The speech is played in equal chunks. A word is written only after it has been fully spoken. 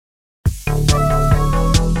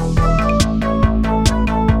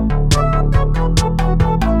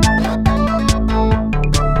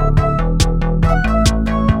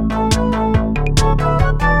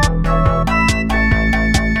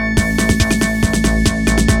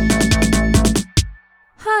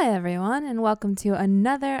and welcome to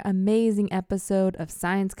another amazing episode of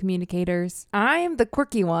Science Communicators. I'm the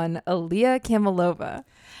quirky one, Aaliyah Kamalova.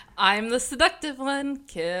 I'm the seductive one,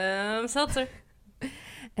 Kim Seltzer.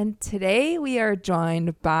 And today we are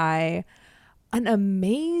joined by an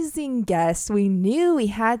amazing guest. We knew we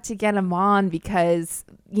had to get him on because,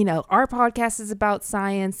 you know, our podcast is about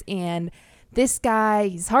science, and this guy,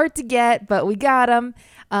 he's hard to get, but we got him.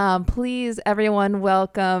 Please, everyone,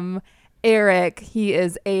 welcome Eric. He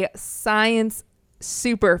is a science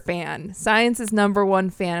super fan. Science's number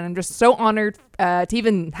one fan. I'm just so honored to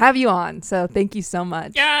even have you on. So thank you so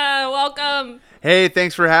much. Yeah, welcome. Hey,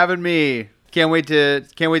 thanks for having me. Can't wait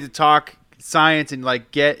to talk science and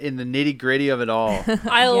like get in the nitty gritty of it all.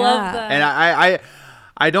 I love that. And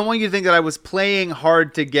I don't want you to think that I was playing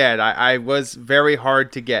hard to get. I was very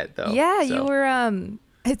hard to get though. Yeah, so. You were.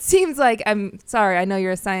 It seems like, I'm sorry, I know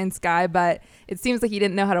you're a science guy, but it seems like you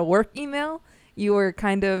didn't know how to work email. You were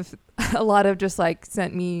kind of a lot of just like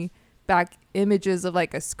sent me back images of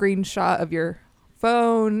like a screenshot of your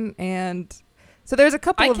phone, and so there's a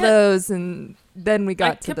couple of those, and then we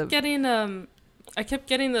got to the. I kept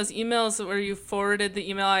getting those emails where you forwarded the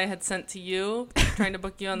email I had sent to you, trying to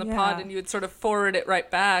book you on the pod, and you would sort of forward it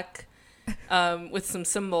right back with some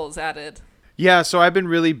symbols added. Yeah, so I've been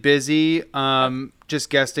really busy just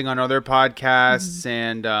guesting on other podcasts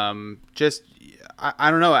and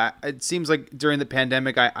I don't know. It seems like during the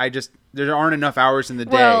pandemic, there aren't enough hours in the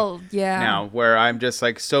day now where I'm just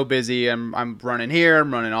like so busy. I'm running here,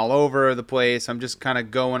 I'm running all over the place. I'm just kind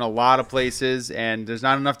of going a lot of places and there's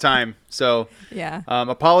not enough time. So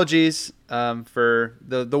apologies for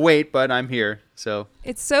the wait, but I'm here. So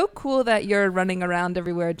it's so cool that you're running around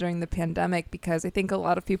everywhere during the pandemic, because I think a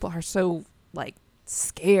lot of people are so like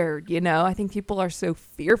scared, you know. I think people are so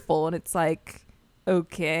fearful, and it's like,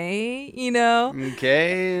 okay, you know,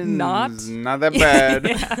 not that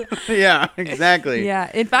bad. Yeah, exactly.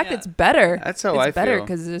 Yeah, in fact, it's better. That's how I feel. It's better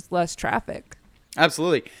because there's less traffic.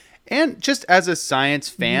 Absolutely. And just as a science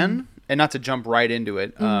fan, and not to jump right into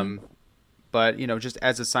it, but you know, just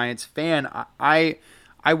as a science fan, I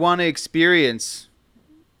want to experience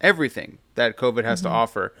everything that COVID has to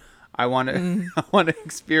offer. I want to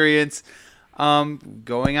experience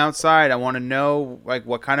going outside. I want to know like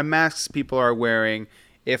what kind of masks people are wearing,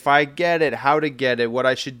 if I get it, how to get it, what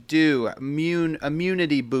I should do,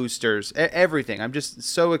 immunity boosters, everything. I'm just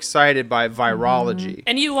so excited by virology.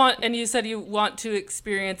 And you said you want to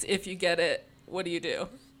experience if you get it. What do you do?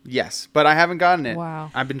 Yes, but I haven't gotten it.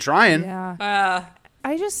 Wow. I've been trying. Yeah.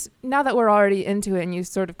 I just, now that we're already into it, and you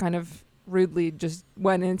sort of kind of rudely just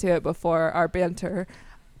went into it before our banter,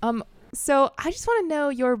 so I just want to know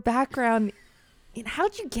your background.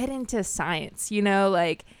 How'd you get into science? You know,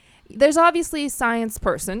 like there's obviously a science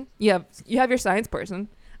person. You have your science person,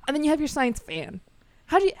 and then you have your science fan.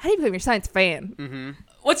 How do you become your science fan? Mm-hmm.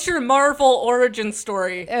 What's your Marvel origin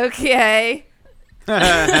story? Okay.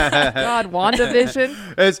 God, WandaVision.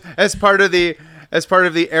 As part of the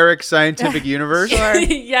Eric scientific universe. Sure.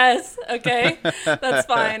 Yes. Okay. That's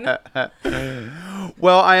fine.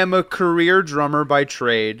 Well, I am a career drummer by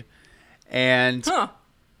trade, and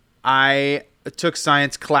I took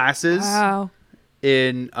science classes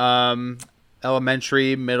in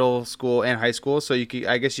elementary, middle school, and high school. So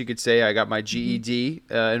I guess you could say I got my GED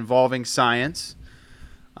involving science.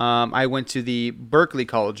 I went to the Berklee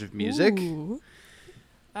College of Music,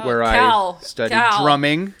 where I studied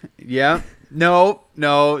drumming. Yeah. No,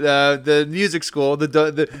 the music school,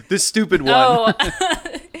 the stupid one.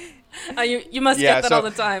 Oh, you must get that all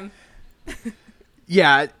the time.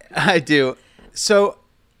 Yeah, I do. So,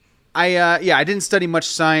 I didn't study much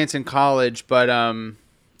science in college, but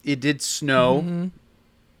it did snow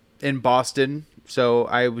in Boston, so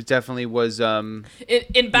I was definitely in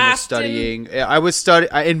Boston studying. I was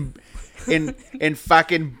studying in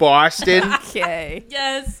fucking Boston. Okay.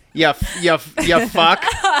 Yes. Yeah, fuck.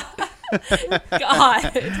 God.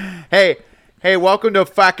 Hey, welcome to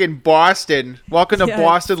fucking Boston. Welcome to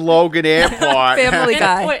Boston Logan Airport. Family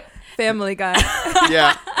Guy. Family Guy.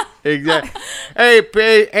 Yeah, exactly. Hey,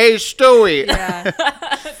 Stewie.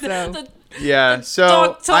 Yeah.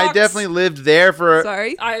 So I definitely lived there for.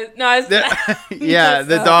 Sorry. The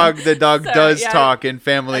dog does talk in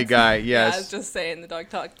Family Guy. Yes. Yeah, I was just saying the dog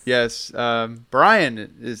talks. Yes.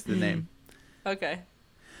 Brian is the name. Okay.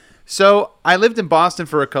 So I lived in Boston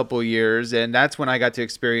for a couple years, and that's when I got to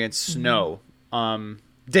experience snow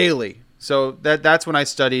daily. So that's when I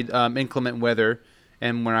studied inclement weather,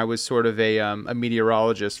 and when I was sort of a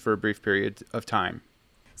meteorologist for a brief period of time.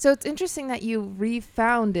 So it's interesting that you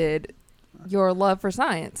refounded your love for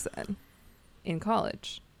science then in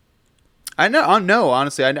college. I know. No,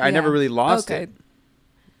 honestly, I never really lost it.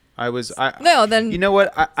 No, then you know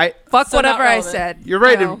what? I fuck So whatever not I relevant. said. You're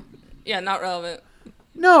right. No. Yeah, not relevant.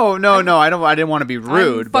 No. I didn't want to be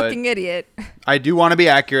rude, I'm a but fucking idiot. I do want to be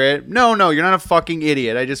accurate. No, you're not a fucking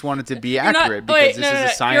idiot. I just wanted to be accurate because this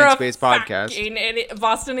is a science-based podcast. Fucking idiot.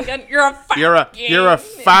 Boston again. You're a fucking You're a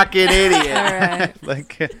fucking idiot. All right.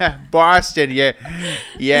 Like Boston, you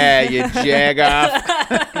jag off.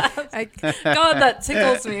 God, that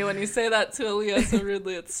tickles me when you say that to Aaliyah so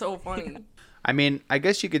rudely. It's so funny. I mean, I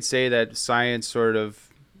guess you could say that science sort of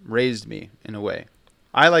raised me in a way.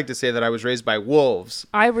 I like to say that I was raised by wolves,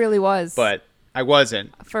 I really was. but I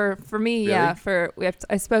wasn't. For me, Really? yeah.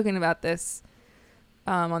 I've spoken about this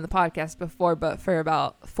on the podcast before, but for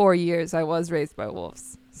about 4 years, I was raised by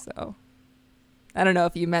wolves. So I don't know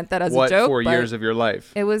if you meant that as What a joke. 4 but years of your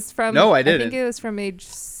life? It was from. No, I I think didn't. it was from age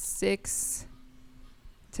 6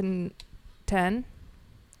 to 10,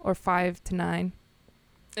 or 5 to 9.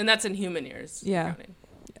 And that's in human years. Yeah.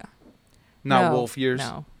 Not No, wolf years?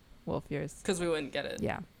 No, wolf years. Because we wouldn't get it.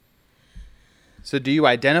 Yeah. So do you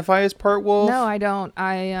identify as part wolf? No, I don't.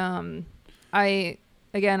 I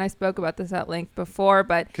spoke about this at length before,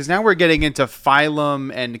 but Because now we're getting into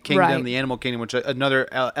phylum and kingdom, Right. the animal kingdom, which is another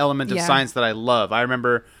element of Yeah. science that I love. I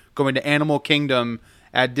remember going to Animal Kingdom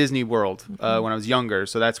at Disney World when I was younger.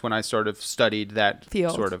 So that's when I sort of studied that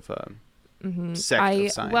Field. sort of sect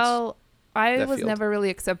of science. Well, I That was field. never really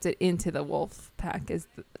accepted into the wolf pack.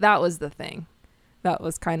 That was the thing. That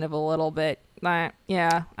was kind of a little bit. Yeah.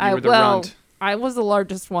 You were the runt. I was the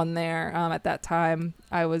largest one there at that time.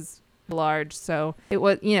 I was large, so it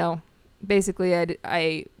was, basically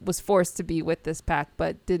I was forced to be with this pack,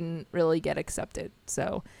 but didn't really get accepted.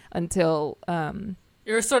 So until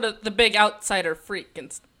You're sort of the big outsider freak.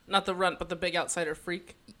 And not the runt, but the big outsider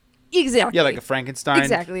freak. exactly. Yeah, like a Frankenstein.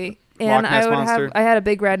 Exactly. Loch And Ness monster. I had a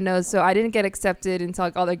big red nose, so I didn't get accepted into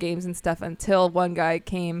like all their games and stuff until one guy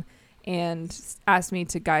came and asked me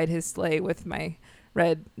to guide his sleigh with my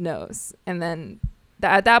red nose. And then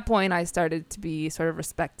at that point I started to be sort of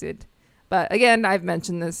respected. But again, I've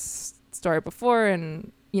mentioned this story before,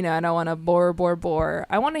 and I don't want to bore.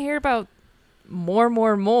 I want to hear about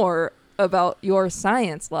more about your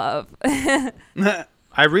science love.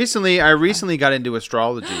 I recently got into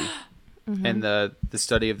astrology and the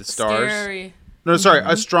study of the stars. Scary. No, sorry,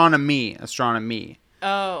 astronomy.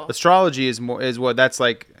 Oh. Astrology is what that's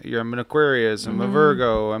like. I'm an Aquarius. I'm a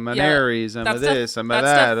Virgo. I'm an Yeah, Aries. I'm a that stuff- this. I'm a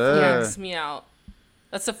that that. stuff freaks me out.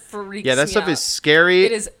 That stuff freaks me out. Yeah, that stuff is scary.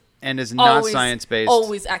 It is and is not always, science based.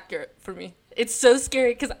 always accurate for me. It's so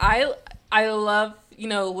scary because I love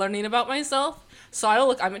learning about myself. So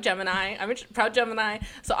I'm a Gemini. I'm a proud Gemini.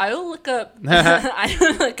 So I will look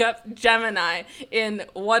up Gemini in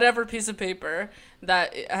whatever piece of paper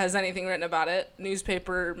that has anything written about it,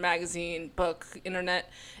 newspaper, magazine, book,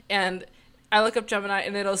 internet, and I look up Gemini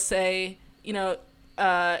and it'll say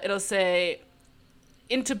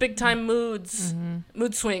into big time moods,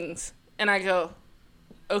 mood swings, and I go,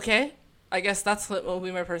 okay, I guess that's what will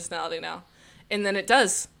be my personality now. And then it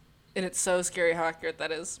does. And it's so scary how accurate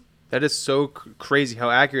that is. That is so crazy how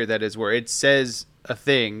accurate that is, where it says a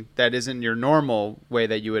thing that isn't your normal way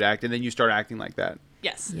that you would act, and then you start acting like that.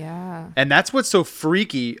 Yes. Yeah. And that's what's so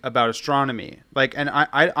freaky about astronomy. Like, and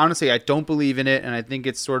I honestly, I don't believe in it, and I think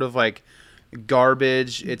it's sort of like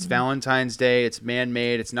garbage. It's Valentine's Day. It's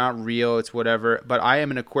man-made. It's not real. It's whatever. But I am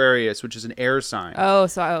an Aquarius, which is an air sign. Oh,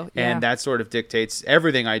 so yeah. And that sort of dictates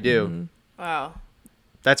everything I do. Wow.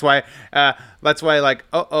 That's why, like,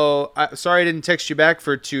 sorry I didn't text you back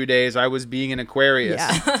for 2 days. I was being an Aquarius.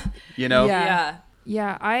 Yeah. You know? Yeah.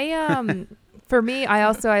 Yeah, I for me,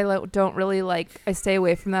 I don't really I stay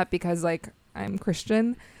away from that because I'm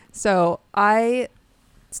Christian. So I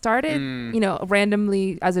started,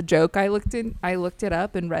 randomly as a joke, I looked it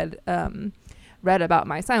up and read about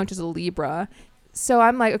my sign, which is a Libra. So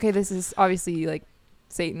I'm like, okay, this is obviously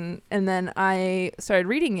Satan. And then I started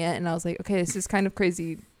reading it and I was like, okay, this is kind of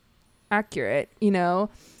crazy accurate,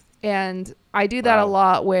 And I do that a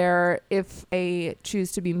lot where if I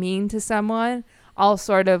choose to be mean to someone, I'll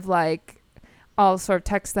sort of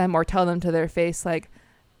text them or tell them to their face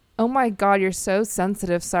oh my God, you're so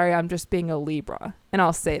sensitive. Sorry, I'm just being a Libra. And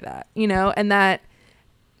I'll say that, and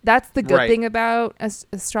that's the good thing about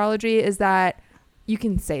astrology is that you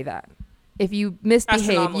can say that. If you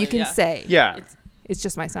misbehave, you can say, it's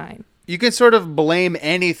just my sign. You can sort of blame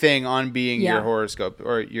anything on being your horoscope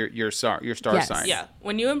or your star sign. Yeah.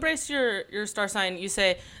 When you embrace your star sign, you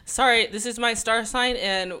say, sorry, this is my star sign.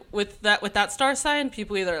 And with that star sign,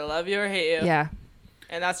 people either love you or hate you. Yeah.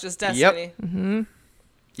 And that's just destiny. Yep. Mm-hmm.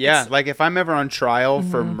 Yeah. If I'm ever on trial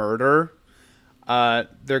for murder,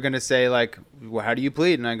 they're going to say well, how do you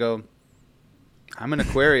plead? And I go, I'm an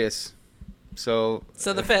Aquarius. So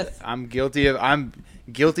the 5th. I'm guilty.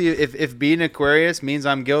 If being Aquarius means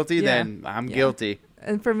I'm guilty, then I'm guilty.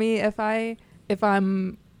 And for me, if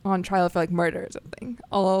I'm on trial for like murder or something,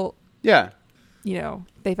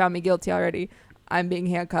 they found me guilty already. I'm being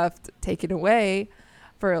handcuffed, taken away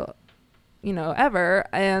for, ever.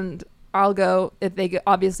 And I'll go, if they go,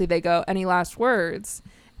 any last words?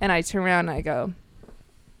 And I turn around and I go,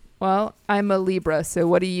 well, I'm a Libra, so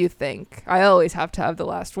what do you think? I always have to have the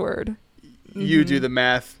last word. You do the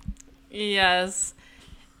math. Yes.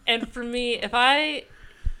 And for me, if I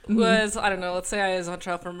was, I don't know, let's say I was on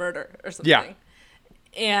trial for murder or something. Yeah.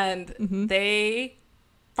 And they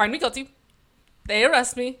find me guilty. They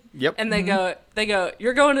arrest me. Yep. And they go,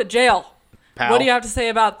 you're going to jail. Pal. What do you have to say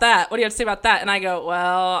about that? What do you have to say about that? And I go,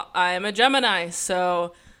 well, I'm a Gemini,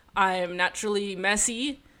 so I'm naturally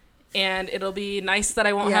messy, and it'll be nice that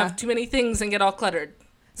I won't have too many things and get all cluttered.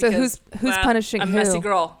 So who's punishing I'm who? a messy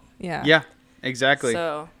girl. Yeah. Yeah, exactly.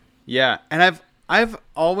 So. Yeah, and I've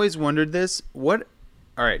always wondered this. All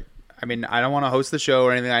right, I mean, I don't want to host the show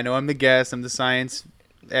or anything. I know I'm the guest. I'm the science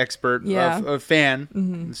expert, a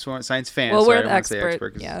fan, science fan. Well, Sorry, we're the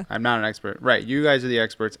expert. Yeah. I'm not an expert. Right, you guys are the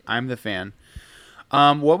experts. I'm the fan.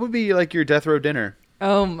 What would be like your death row dinner?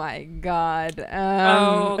 Oh my God.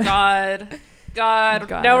 Oh God.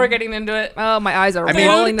 Now we're getting into it. Oh, my eyes are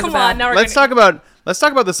rolling to the back. Let's talk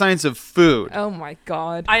about the science of food. Oh my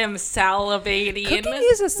God. I am salivating. Cooking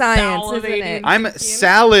is a science, isn't it? I'm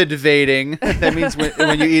salad-vating. That means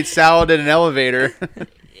when you eat salad in an elevator.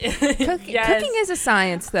 Cooking is a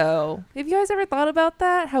science, though. Have you guys ever thought about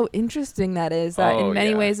that? How interesting that is. That in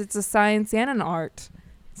many ways it's a science and an art.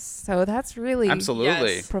 So that's really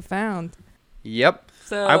absolutely profound. Yep.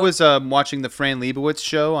 So, I was watching the Fran Lebowitz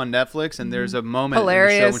show on Netflix, and there's a moment in the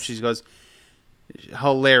show when she goes,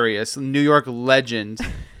 hilarious, New York legend.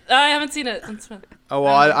 I haven't seen it. Oh,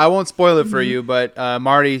 well, I won't spoil it for you, but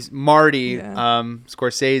Marty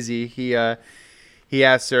Scorsese, he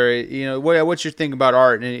asks her, what's your thing about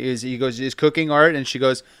art? And he goes, is cooking art? And she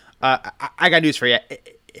goes, I got news for you.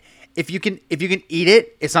 If you can eat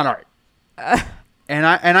it, it's not art. And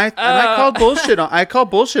I called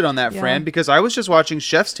bullshit on that, Fran, because I was just watching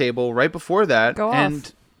Chef's Table right before that.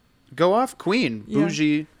 Go off, Queen,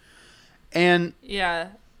 bougie, and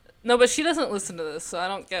no, but she doesn't listen to this, so I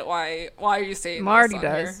don't get why are you saying Marty this on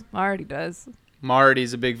does. here? Marty does.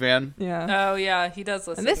 Marty's a big fan. Yeah. Oh yeah, he does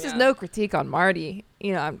listen. And this is no critique on Marty.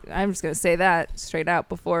 I'm just gonna say that straight out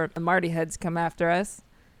before the Marty heads come after us.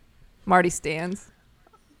 Marty stands.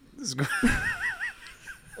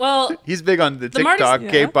 Well, he's big on the TikTok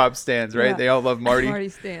K-pop stands, right? Yeah. They all love Marty. Marty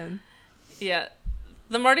stan. Yeah.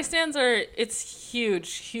 The Marty stands it's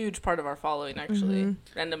huge part of our following, actually.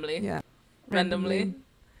 Randomly. Yeah. Randomly.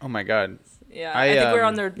 Oh my God. Yeah. I think we're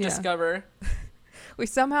on their Discover.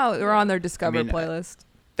 We're on their Discover playlist.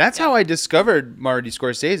 That's how I discovered Marty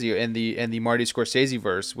Scorsese, and the Marty Scorsese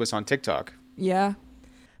verse was on TikTok. Yeah.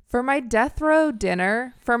 For my death row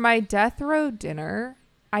dinner, I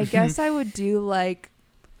guess I would do like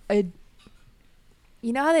how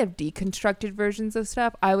they have deconstructed versions of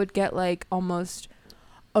stuff? I would get like almost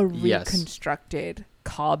a reconstructed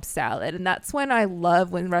Cobb salad. And that's when I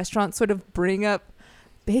love when restaurants sort of bring up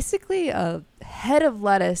basically a head of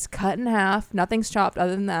lettuce cut in half, nothing's chopped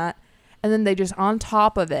other than that. And then they just on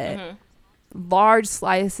top of it, large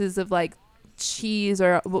slices of like cheese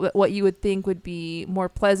or what you would think would be more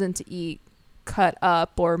pleasant to eat, cut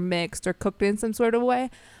up or mixed or cooked in some sort of way.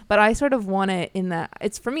 But I sort of want it in that.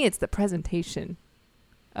 It's for me, it's the presentation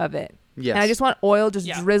of it. Yes. And I just want oil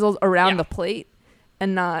just drizzled around the plate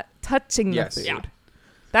and not touching the food. Yeah.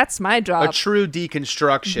 That's my job. A true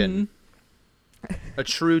deconstruction. A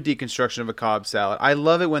true deconstruction of a Cobb salad. I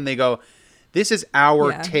love it when they go, this is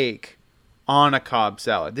our take on a Cobb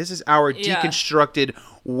salad. This is our deconstructed,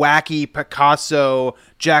 wacky Picasso,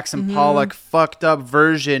 Jackson Pollock, fucked up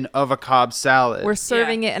version of a Cobb salad. We're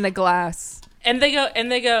serving it in a glass. And they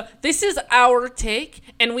go, this is our take,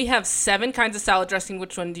 and we have 7 kinds of salad dressing.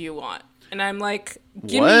 Which one do you want? And I'm like,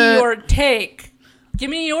 give me your take.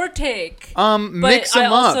 Give me your take. Mix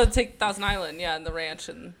them up. I also take Thousand Island, and the ranch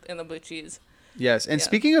and the blue cheese. Yes, and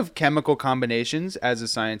speaking of chemical combinations, as a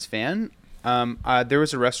science fan, there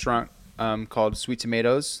was a restaurant called Sweet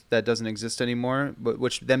Tomatoes that doesn't exist anymore, but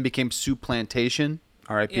which then became Soup Plantation,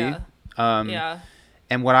 R.I.P.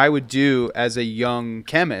 And what I would do as a young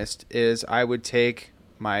chemist is I would take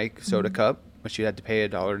my soda cup, which you had to pay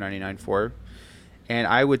 $1.99 for, and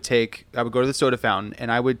I would go to the soda fountain,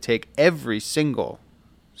 and I would take every single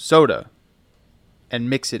soda and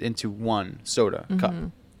mix it into one soda cup.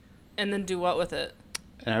 And then do what with it?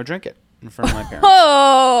 And I would drink it. in front of my parents.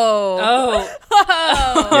 Oh.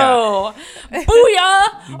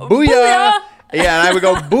 Booyah. Booyah. Yeah, and I would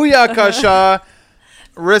go, booyah, Kasha.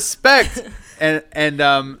 Respect. And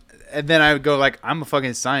then I would go like, I'm a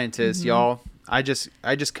fucking scientist, y'all. I just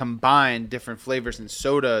combine different flavors and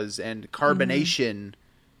sodas and carbonation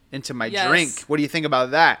into my drink. What do you think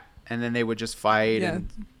about that? And then they would just fight and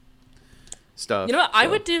stuff. You know what? I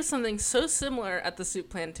would do something so similar at the soup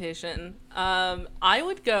plantation. I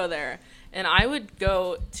would go there and I would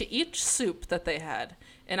go to each soup that they had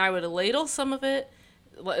and I would ladle some of the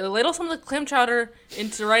clam chowder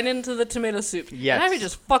right into the tomato soup. Yes. And I would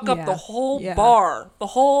just fuck up the whole bar, the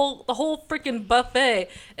whole freaking buffet.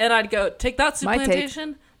 And I'd go, take that soup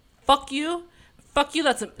plantation. Fuck you.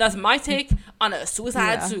 That's my take on a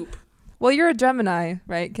suicide soup. Well, you're a Gemini,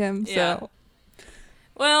 right, Kim? Yeah. So.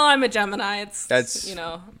 Well, I'm a Gemini. That's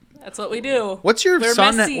what we do. What's your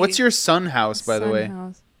sun house, by the way?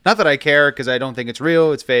 Not that I care because I don't think it's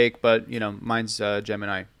real. It's fake, but mine's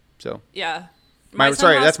Gemini. So yeah.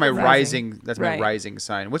 That's my rising. That's my rising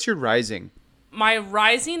sign. What's your rising? My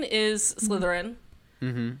rising is Slytherin.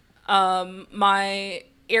 My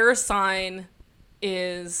air sign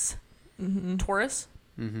is Taurus.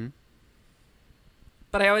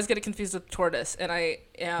 But I always get it confused with tortoise, and I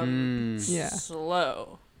am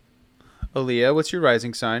slow. Aaliyah, what's your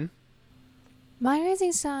rising sign? My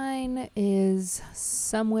rising sign is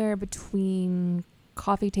somewhere between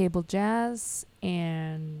Coffee Table Jazz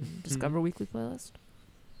and Discover Weekly Playlist.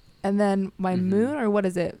 And then my moon, or what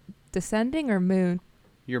is it? Descending or moon?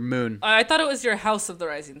 Your moon. I thought it was your house of the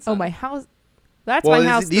rising sun. Oh, my house. That's my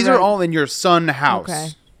house. These are all in your sun house. Okay.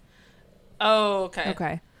 Oh, okay.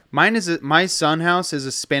 Okay. My sun house is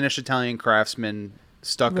a Spanish-Italian craftsman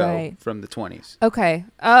stucco from the 20s. Okay.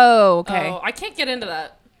 Oh, okay. Oh, I can't get into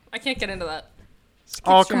that.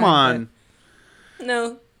 Oh, come on.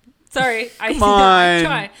 No. Sorry. Come on. I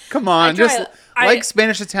try. Come on. Just like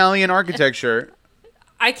Spanish-Italian architecture.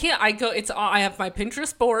 I can't. I have my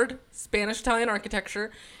Pinterest board, Spanish-Italian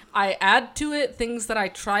architecture. I add to it things that I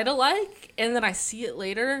try to like, and then I see it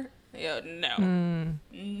later. No,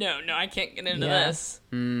 I can't get into this.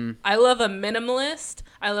 I love a minimalist.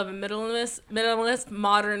 I love a minimalist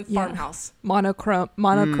modern farmhouse.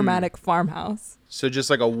 Monochromatic farmhouse. So just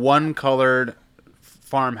like a one-colored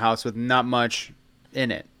farmhouse with not much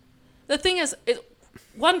in it. The thing is,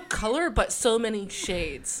 one color, but so many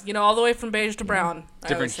shades. All the way from beige to brown.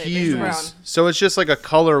 Different hues. So it's just like a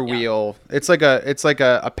color wheel. It's like a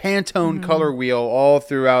Pantone color wheel all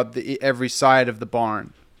throughout every side of the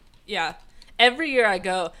barn. Yeah. Every year I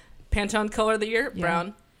go, Pantone color of the year,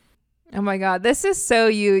 brown. Oh my God. This is so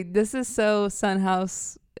you. This is so sun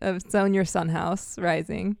house. So in your sun house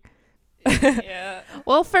rising. Yeah.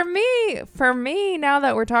 Well, for me, now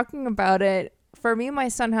that we're talking about it, for me, my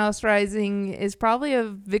sun house rising is probably a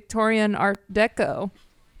Victorian Art Deco.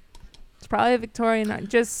 It's probably a Victorian,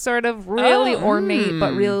 just sort of really ornate,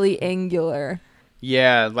 but really angular.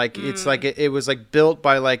 Yeah. Like it's like it was like built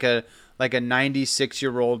by like a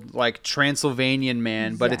 96-year-old like Transylvanian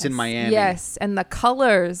man, but it's in Miami. Yes, and the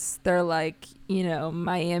colors, they're like,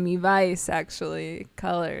 Miami Vice actually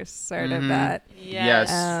colors, sort of that. Yes,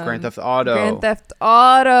 Grand Theft Auto. Grand Theft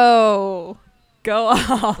Auto. Go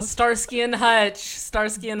off. Starsky and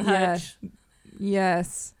Hutch.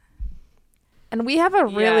 Yes. And we have a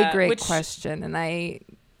really great question, and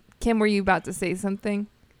Kim, were you about to say something?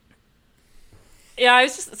 Yeah, I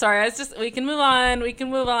was just, we can move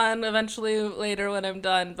on eventually later when I'm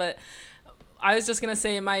done, but I was just going to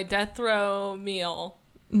say my death row meal.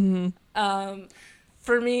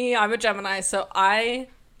 For me, I'm a Gemini, so I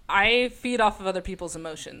feed off of other people's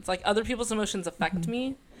emotions. Like, other people's emotions affect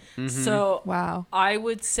me. So I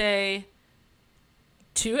would say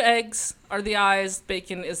 2 eggs are the eyes,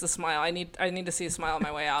 bacon is the smile. I need to see a smile on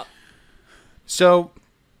my way out. So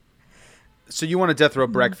you want a death row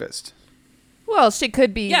breakfast? Well, she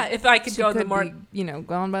could be. Yeah, if I could go in the morning.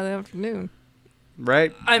 Gone by the afternoon.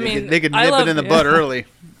 Right? I mean, they could nip it in the bud early.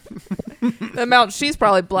 The amount she's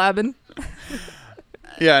probably blabbing.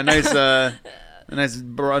 Yeah, a nice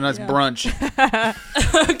brunch.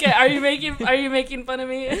 Okay, are you making fun of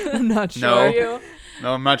me? I'm not sure. No. Are you?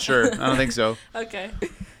 No, I'm not sure. I don't think so. Okay.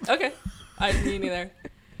 Me neither.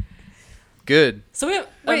 Good. So we have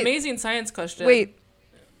an amazing science question. Wait,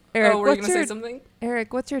 Eric, were you going to say something?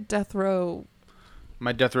 Eric, what's your death row?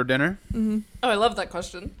 My death row dinner? Mm-hmm. Oh, I love that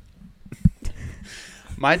question.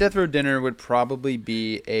 My death row dinner would probably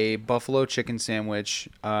be a buffalo chicken sandwich,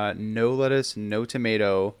 no lettuce, no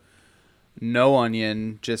tomato, no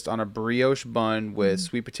onion, just on a brioche bun with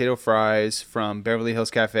sweet potato fries from Beverly Hills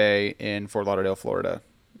Cafe in Fort Lauderdale, Florida.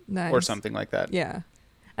 Nice. Or something like that. Yeah.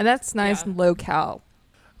 And that's nice and low cal.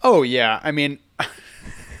 Oh yeah, I mean, I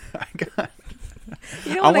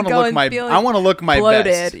want to look my bloated.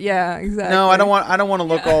 Best. Yeah, exactly. No, I don't want to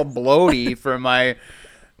look all bloaty for my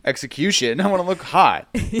execution. I want to look hot.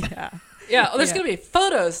 Yeah. Yeah, there's going to be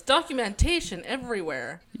photos, documentation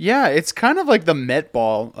everywhere. Yeah, it's kind of like the Met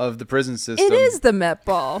Ball of the prison system. It is the Met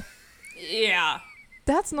Ball. Yeah.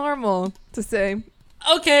 That's normal to say.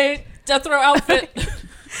 Okay, death row outfit.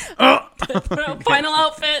 Final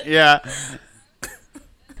outfit. Yeah.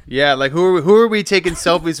 Yeah, like who are we taking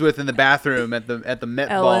selfies with in the bathroom at the Met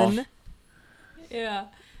Ellen. Ball? Yeah.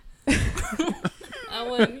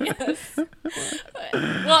 Ellen, yes.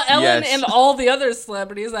 Well, Ellen and all the other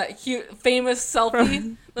celebrities, that cute, famous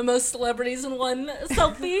selfie, the most celebrities in one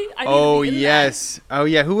selfie. Oh, yes. That. Oh,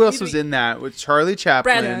 yeah. Who else was in that? With Charlie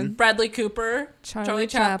Chaplin. Bradley Cooper. Charlie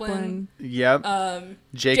Chaplin. Yep.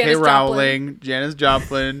 J.K. Janis Rowling. Janis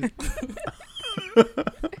Joplin.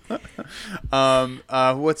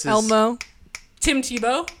 What's his? Elmo. Tim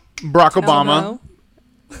Tebow. Barack Obama. Elmo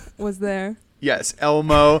was there. Yes,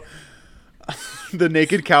 Elmo. The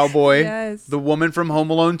naked cowboy. Yes. The woman from Home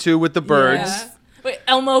Alone 2 with the birds. Yeah. Wait,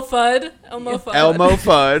 Elmo Fudd. Elmo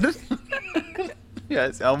Fudd.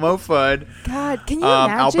 Yes, Elmo Fudd. God, can you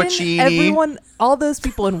imagine Al Pacini. everyone, all those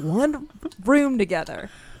people in one room together?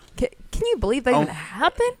 Can you believe that even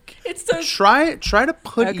happened? It's so try to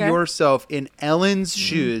put yourself in Ellen's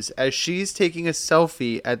shoes as she's taking a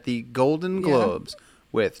selfie at the Golden Globes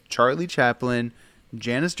with Charlie Chaplin,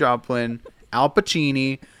 Janis Joplin, Al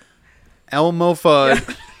Pacini, Elmo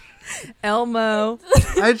Fudd. Elmo.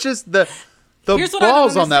 I just the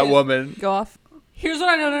balls on that woman. Go off. Here's what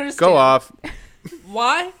I don't understand. Go off.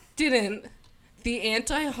 Why didn't the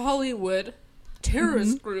anti-Hollywood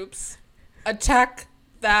terrorist groups attack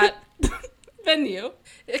that venue?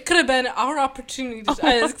 It could have been our opportunity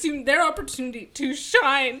their opportunity to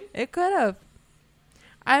shine. It could have.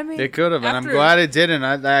 I mean, it could have, and I'm glad it didn't.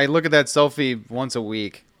 I look at that selfie once a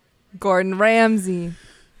week. Gordon Ramsay.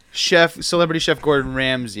 Celebrity chef Gordon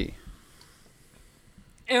Ramsay.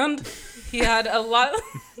 And he had a lot of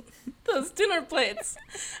those dinner plates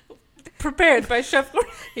prepared by Chef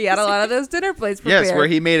Gordon. He had a lot of those dinner plates prepared. Yes, where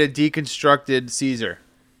he made a deconstructed Caesar.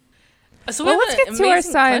 So let's get to our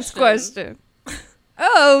science question.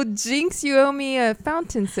 Oh, Jinx, you owe me a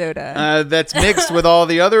fountain soda. That's mixed with all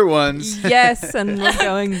the other ones. Yes, and we're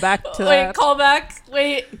going back to that. Wait, call back.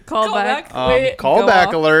 Wait, call back. Wait, call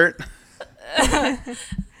back alert.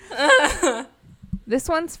 This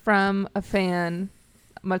one's from a fan,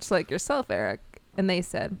 much like yourself, Eric, and they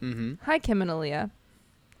said, "Hi, Kim and Aaliyah,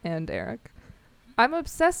 and Eric. I'm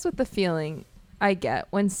obsessed with the feeling I get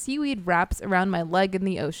when seaweed wraps around my leg in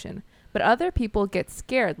the ocean, but other people get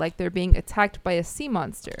scared like they're being attacked by a sea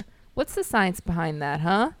monster. What's the science behind that,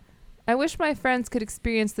 huh? I wish my friends could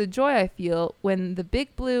experience the joy I feel when the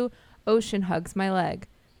big blue ocean hugs my leg.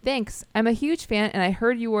 Thanks. I'm a huge fan, and I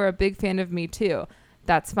heard you were a big fan of me, too.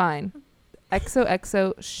 That's fine.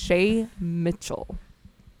 XOXO Shay Mitchell."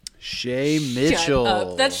 Shay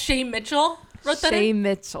Mitchell. That's Shay Mitchell wrote that Shay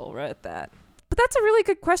Mitchell wrote that. But that's a really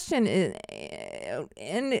good question.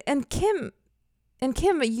 And Kim,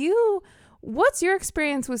 what's your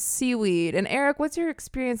experience with seaweed? And Eric, what's your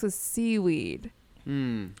experience with seaweed?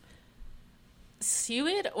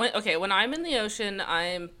 Seaweed? When I'm in the ocean,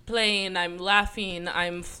 I'm playing, I'm laughing,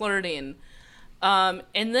 I'm flirting. And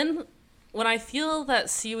then when I feel that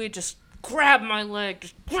seaweed just grab my leg,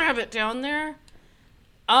 just grab it down there,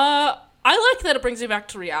 I like that it brings me back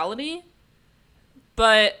to reality.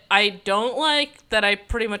 But I don't like that I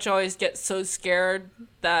pretty much always get so scared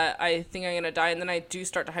that I think I'm going to die. And then I do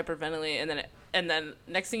start to hyperventilate. And then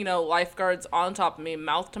next thing you know, lifeguard's on top of me,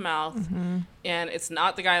 mouth to mouth. And it's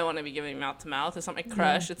not the guy I want to be giving mouth to mouth. It's not my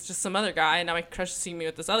crush. It's just some other guy. And now my crush is seeing me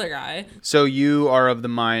with this other guy. So you are of the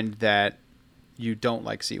mind that you don't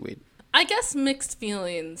like seaweed? I guess mixed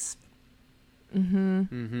feelings.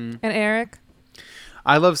 And Eric?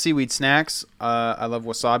 I love seaweed snacks. I love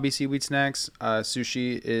wasabi seaweed snacks.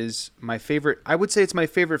 Sushi is my favorite. I would say it's my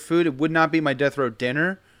favorite food. It would not be my death row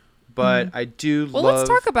dinner, but I do love. Well, let's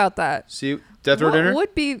talk about that. Death row dinner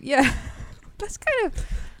would be That's kind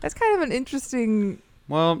of an interesting.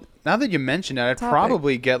 Well, now that you mention it, I'd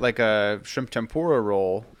probably get like a shrimp tempura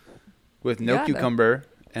roll with no cucumber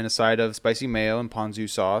and a side of spicy mayo and ponzu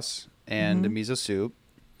sauce and a miso soup.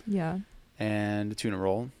 Yeah. And a tuna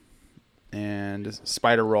roll. And a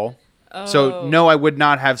spider roll. So no, I would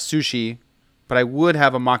not have sushi, but I would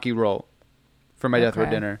have a maki roll for my death row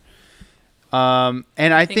dinner. And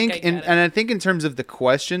I think in terms of the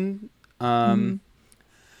question,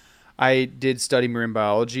 I did study marine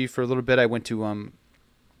biology for a little bit. I went to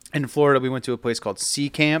In Florida, we went to a place called Sea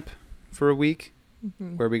Camp for a week,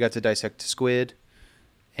 where we got to dissect squid,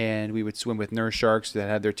 and we would swim with nurse sharks that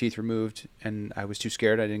had their teeth removed, and I was too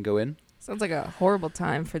scared. I didn't go in. Sounds like a horrible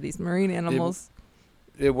time for these marine animals.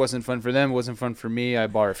 It wasn't fun for them. It wasn't fun for me. I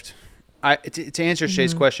barfed. To answer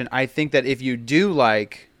Shay's question, I think that if you do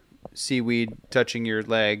like seaweed touching your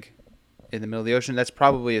leg in the middle of the ocean, that's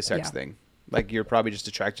probably a sex thing. Like, you're probably just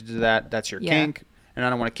attracted to that. That's your kink. And I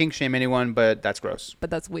don't want to kink shame anyone, but that's gross. But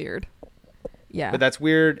that's weird. Yeah. But that's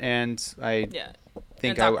weird, and I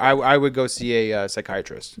think I would go see a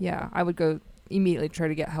psychiatrist. Yeah, I would go immediately try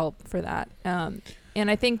to get help for that. And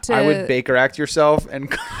I think I would Baker Act yourself and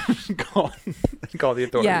call the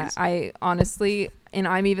authorities. Yeah, I honestly, and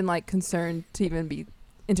I'm even like concerned to even be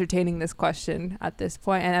entertaining this question at this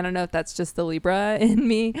point, and I don't know if that's just the Libra in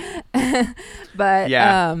me, but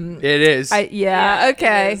it is.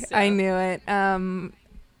 Okay, it is, I knew it.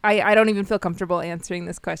 I don't even feel comfortable answering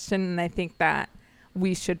this question, and I think that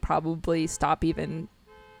we should probably stop even,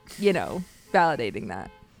 validating that.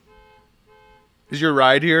 Is your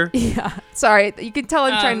ride here? Yeah, sorry, you can tell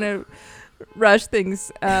I'm trying to rush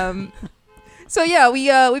things. So yeah, we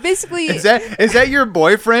basically is that your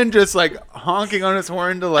boyfriend just like honking on his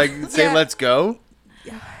horn to like say let's go?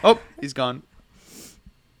 Yeah. Oh, he's gone.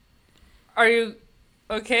 Are you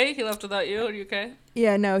okay? He left without you. Are you okay?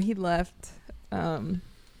 Yeah, no, he left.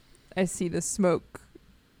 I see the smoke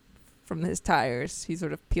from his tires. He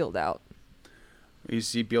sort of peeled out. You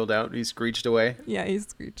see peeled out? He screeched away? Yeah, he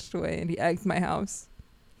screeched away, and he egged my house.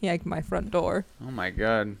 He egged my front door. Oh my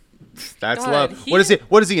God. That's love. What is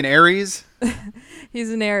he, an Aries?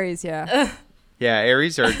 He's an Aries, yeah. Yeah,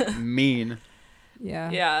 Aries are mean.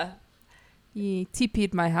 Yeah. Yeah. He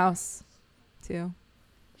TP'd my house, too.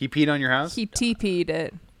 He peed on your house? He TP'd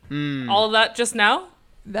it. All of that just now?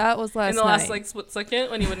 That was last night. In the last like split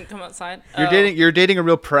second when you wouldn't come outside? You're dating a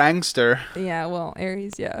real prankster. Yeah, well,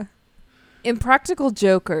 Aries, yeah. Impractical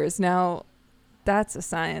Jokers. Now, that's a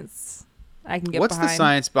science I can get What's behind. the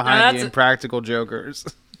science behind the Impractical Jokers?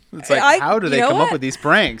 It's like, how do they come up with these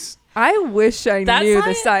pranks? I wish I knew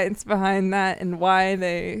the science behind that and why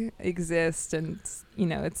they exist and,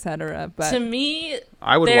 etc. But to me,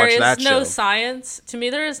 I would watch that show. There is no science. To me,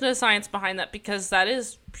 there is no science behind that because that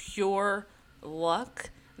is pure luck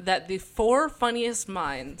that the four funniest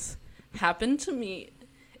minds happen to meet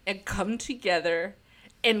and come together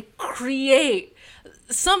and create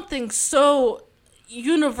something so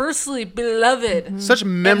universally beloved. Such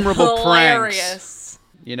memorable hilarious pranks.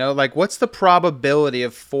 Like, what's the probability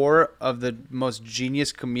of four of the most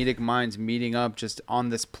genius comedic minds meeting up just on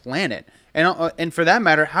this planet? And for that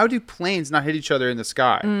matter, how do planes not hit each other in the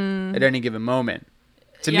sky at any given moment?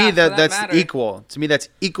 To me, that's equal. To me, that's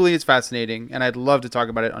equally as fascinating, and I'd love to talk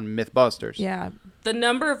about it on Mythbusters. Yeah. The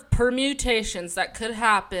number of permutations that could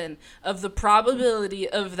happen of the probability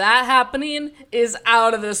of that happening is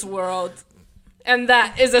out of this world. And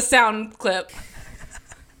that is a sound clip.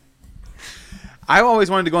 I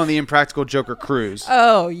always wanted to go on the Impractical Joker cruise.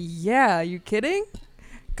 Oh, yeah. Are you kidding?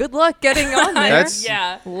 Good luck getting on there.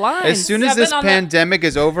 As soon as this pandemic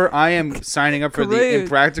is over, I am signing up for the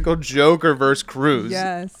Impractical Joker-verse cruise.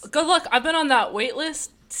 Yes. Good luck. I've been on that wait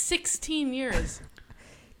list 16 years.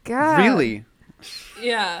 God. Really?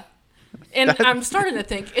 Yeah. And I'm starting to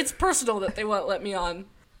think it's personal that they won't let me on.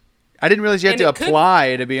 I didn't realize you had to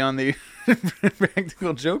apply to be on the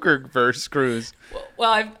Impractical Joker-verse cruise.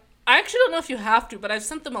 Well, I actually don't know if you have to, but I've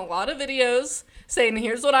sent them a lot of videos saying,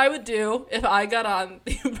 here's what I would do if I got on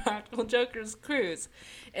the Impractical Jokers cruise.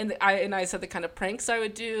 And I said the kind of pranks I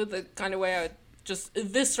would do, the kind of way I would just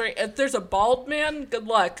eviscerate. If there's a bald man, good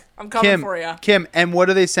luck. I'm coming for you. Kim, and what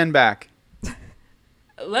do they send back?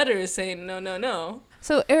 Letters saying no, no, no.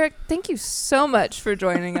 So, Eric, thank you so much for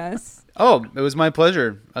joining us. Oh, it was my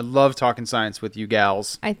pleasure. I love talking science with you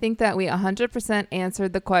gals. I think that we 100%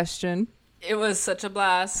 answered the question. It was such a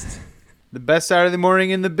blast. The best Saturday morning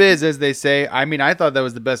in the biz, as they say. I mean, I thought that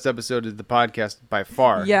was the best episode of the podcast by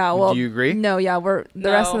far. Yeah, well, do you agree? No, yeah,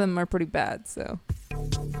 the rest of them are pretty bad. So,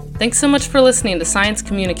 thanks so much for listening to Science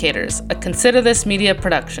Communicators, a Consider This Media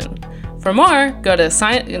production. For more, go to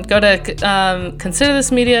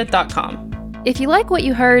considerthismedia.com. If you like what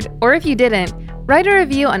you heard, or if you didn't, write a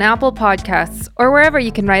review on Apple Podcasts or wherever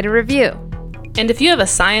you can write a review. And if you have a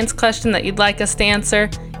science question that you'd like us to answer,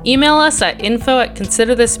 email us at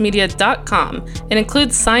info@considerthismedia.com and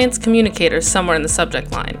include Science Communicators somewhere in the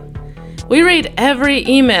subject line. We read every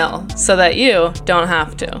email so that you don't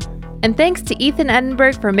have to. And thanks to Ethan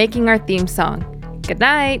Edinburgh for making our theme song. Good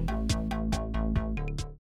night.